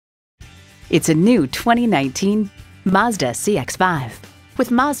It's a new 2019 Mazda CX-5.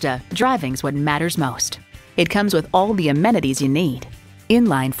 With Mazda, driving's what matters most. It comes with all the amenities you need.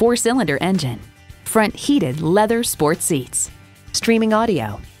 Inline 4-cylinder engine, front heated leather sport seats, streaming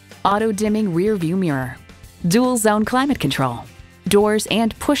audio, auto-dimming rear view mirror, dual zone climate control, doors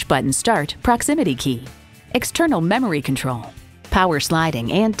and push-button start proximity key, external memory control, power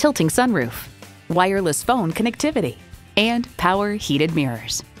sliding and tilting sunroof, wireless phone connectivity, and power heated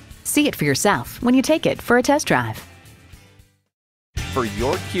mirrors. See it for yourself when you take it for a test drive. For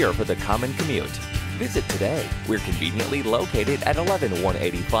your cure for the common commute, visit today. We're conveniently located at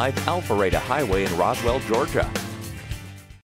 11185 Alpharetta Highway in Roswell, Georgia.